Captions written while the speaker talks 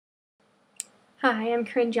Hi, I'm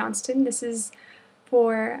Corinne Johnston. This is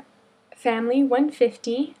for Family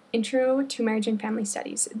 150, Intro to Marriage and Family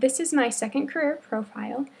Studies. This is my second career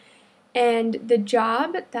profile, and the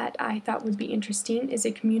job that I thought would be interesting is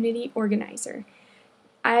a community organizer.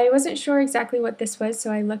 I wasn't sure exactly what this was,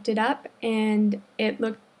 so I looked it up, and it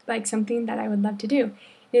looked like something that I would love to do.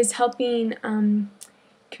 It is helping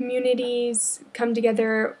communities come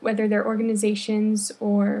together, whether they're organizations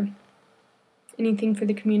or anything for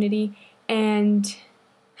the community, and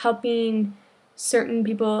helping certain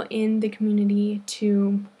people in the community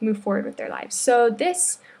to move forward with their lives. So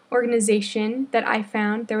this organization that I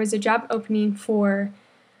found, there was a job opening for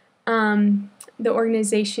the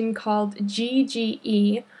organization called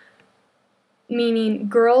GGE, meaning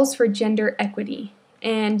Girls for Gender Equity.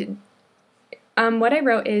 And what I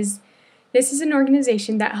wrote is, this is an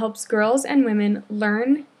organization that helps girls and women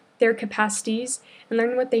learn their capacities and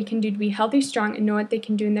learn what they can do to be healthy, strong, and know what they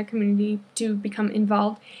can do in their community to become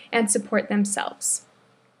involved and support themselves.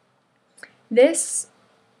 This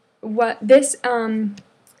website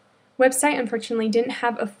unfortunately didn't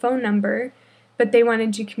have a phone number, but they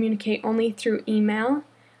wanted to communicate only through email.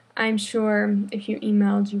 I'm sure if you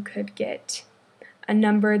emailed, you could get a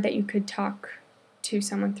number that you could talk to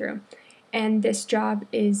someone through. And this job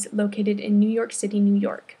is located in New York City, New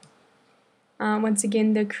York. Once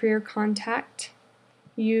again, the career contact,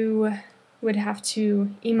 you would have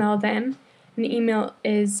to email them, and the email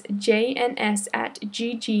is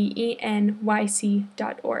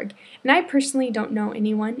jns@ggeny.org. And I personally don't know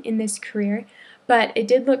anyone in this career, but it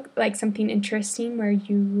did look like something interesting where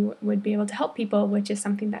you would be able to help people, which is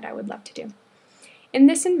something that I would love to do. In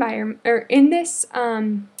this environment, or in this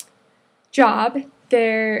job,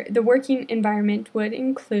 the working environment would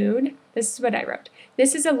include, this is what I wrote,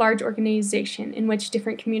 this is a large organization in which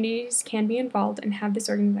different communities can be involved and have this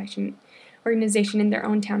organization in their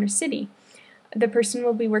own town or city. The person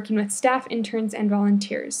will be working with staff, interns, and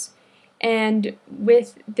volunteers. And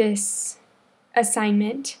with this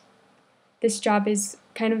assignment, this job is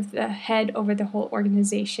kind of the head over the whole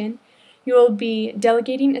organization. You will be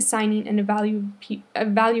delegating, assigning, and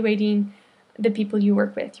evaluating the people you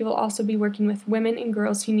work with. You will also be working with women and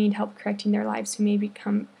girls who need help correcting their lives, who may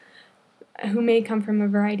come from a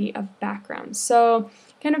variety of backgrounds. So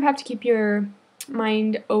kind of have to keep your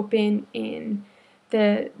mind open in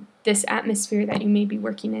this atmosphere that you may be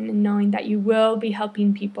working in, and knowing that you will be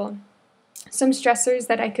helping people. Some stressors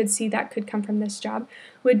that I could see that could come from this job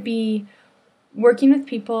would be working with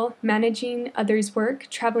people, managing others' work,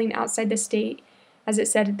 traveling outside the state, as it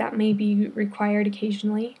said, that may be required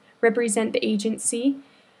occasionally, represent the agency,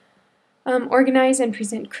 organize and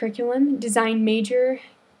present curriculum, design major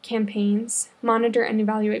campaigns, monitor and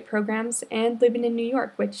evaluate programs, and living in New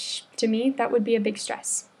York, which to me, that would be a big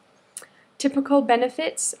stress. Typical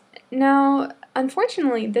benefits. Now,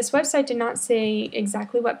 unfortunately, this website did not say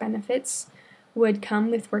exactly what benefits would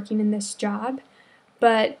come with working in this job,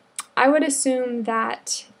 but I would assume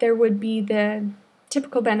that there would be the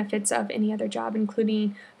typical benefits of any other job,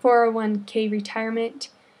 including 401k retirement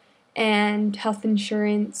and health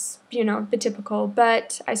insurance, the typical.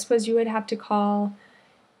 But I suppose you would have to call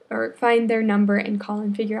or find their number and call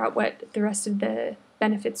and figure out what the rest of the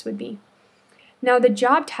benefits would be. Now, the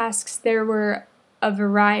job tasks, there were a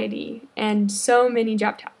variety and so many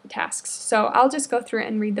job tasks. So I'll just go through it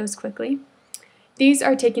and read those quickly. These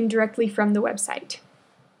are taken directly from the website.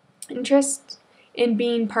 Interest in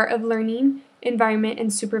being part of learning environment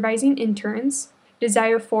and supervising interns,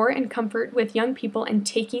 desire for and comfort with young people and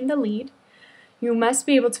taking the lead. You must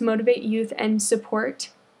be able to motivate youth and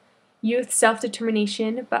support youth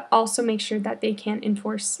self-determination, but also make sure that they can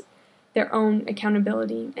enforce their own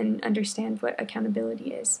accountability and understand what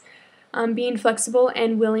accountability is. Being flexible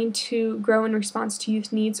and willing to grow in response to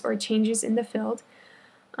youth needs or changes in the field.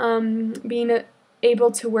 Being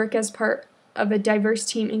able to work as part of a diverse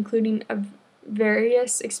team, including a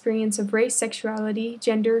various experience of race, sexuality,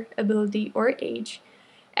 gender, ability, or age.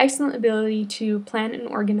 Excellent ability to plan and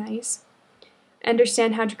organize.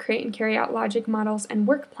 Understand how to create and carry out logic models and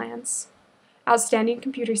work plans. Outstanding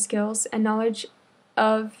computer skills and knowledge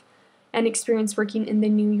of and experience working in the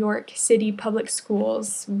New York City public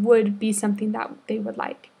schools would be something that they would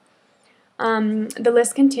like. The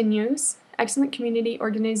list continues. Excellent community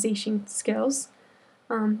organization skills.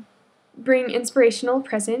 Bring inspirational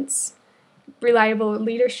presence, reliable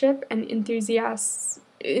leadership, and enthusiasm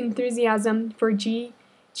for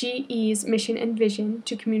GE's mission and vision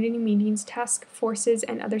to community meetings, task forces,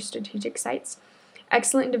 and other strategic sites.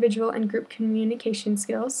 Excellent individual and group communication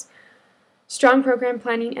skills. Strong program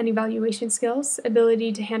planning and evaluation skills.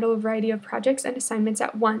 Ability to handle a variety of projects and assignments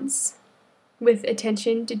at once. with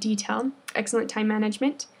attention to detail, excellent time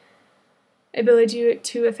management, ability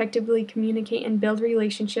to effectively communicate and build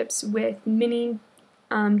relationships with many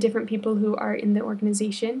different people who are in the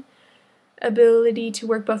organization, ability to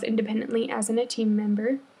work both independently as in a team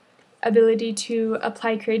member, ability to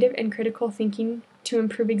apply creative and critical thinking to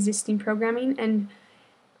improve existing programming, and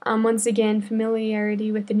once again,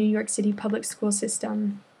 familiarity with the New York City public school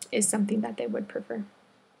system is something that they would prefer.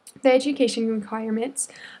 The education requirements,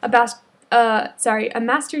 a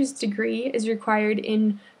master's degree is required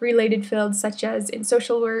in related fields such as in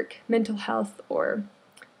social work, mental health, or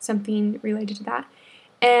something related to that,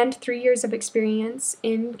 and 3 years of experience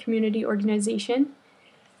in community organization.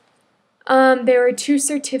 There are 2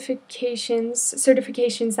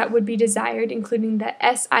 certifications that would be desired, including the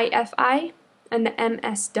SIFI and the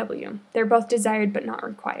MSW. They're both desired but not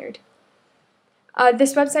required.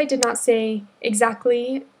 This website did not say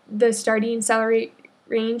exactly the starting salary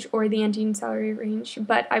range or the ending salary range,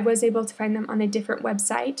 but I was able to find them on a different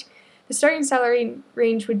website. The starting salary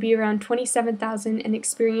range would be around $27,000 and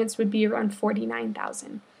experience would be around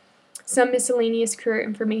 $49,000. Some miscellaneous career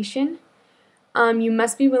information. You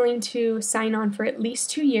must be willing to sign on for at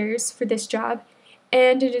least 2 years for this job,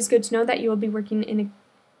 and it is good to know that you will be working in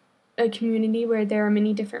a community where there are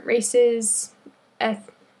many different races,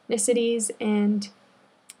 ethnicities, and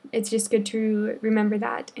it's just good to remember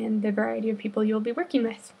that and the variety of people you'll be working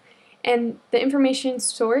with. And the information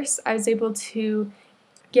source I was able to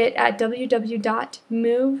get at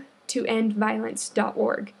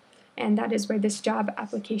www.movetoendviolence.org, and that is where this job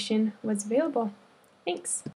application was available. Thanks.